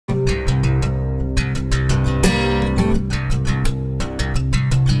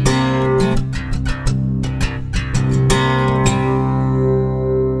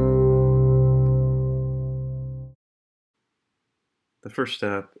The first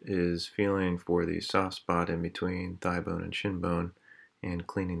step is feeling for the soft spot in between thigh bone and shin bone and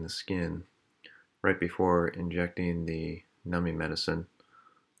cleaning the skin right before injecting the numbing medicine,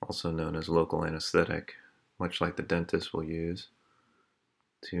 also known as local anesthetic, much like the dentist will use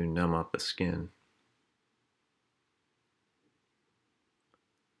to numb up the skin.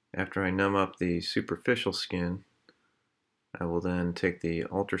 After I numb up the superficial skin, I will then take the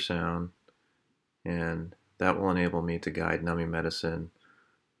ultrasound, and that will enable me to guide numbing medicine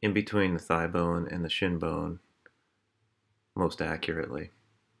in between the thigh bone and the shin bone most accurately.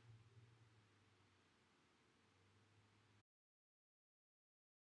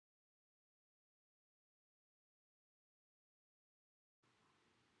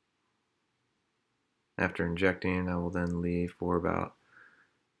 After injecting, I will then leave for about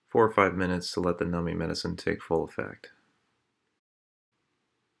 4 or 5 minutes to let the numbing medicine take full effect.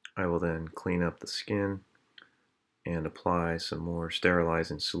 I will then clean up the skin and apply some more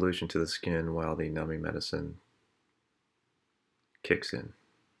sterilizing solution to the skin while the numbing medicine kicks in.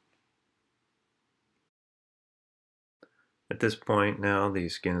 At this point now the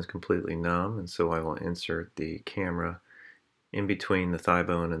skin is completely numb, and so I will insert the camera in between the thigh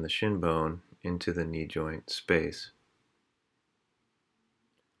bone and the shin bone into the knee joint space.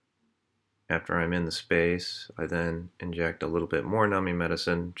 After I'm in the space, I then inject a little bit more numbing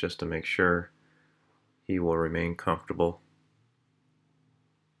medicine just to make sure he will remain comfortable.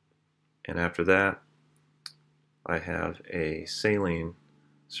 And after that, I have a saline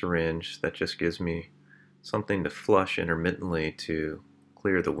syringe that just gives me something to flush intermittently to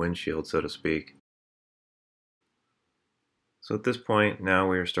clear the windshield, so to speak. So at this point, now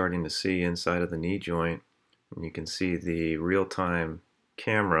we are starting to see inside of the knee joint, and you can see the real-time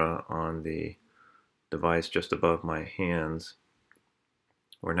camera on the device just above my hands,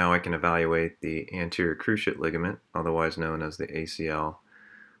 where now I can evaluate the anterior cruciate ligament, otherwise known as the ACL.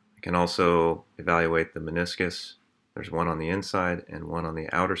 I can also evaluate the meniscus. There's one on the inside and one on the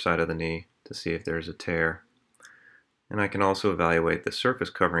outer side of the knee to see if there's a tear. And I can also evaluate the surface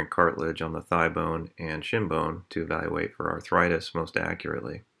covering cartilage on the thigh bone and shin bone to evaluate for arthritis most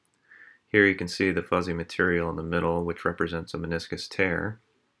accurately. Here you can see the fuzzy material in the middle, which represents a meniscus tear.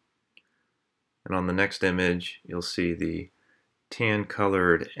 And on the next image, you'll see the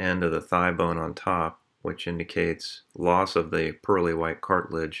tan-colored end of the thigh bone on top, which indicates loss of the pearly white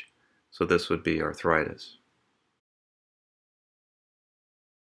cartilage, so this would be arthritis.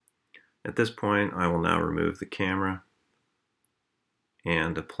 At this point, I will now remove the camera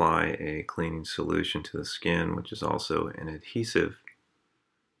and apply a cleaning solution to the skin, which is also an adhesive.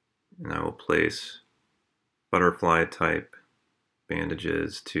 And I will place butterfly type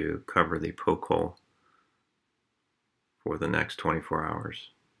bandages to cover the poke hole for the next 24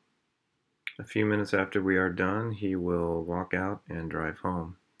 hours. A few minutes after we are done, he will walk out and drive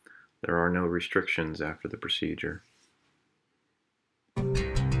home. There are no restrictions after the procedure.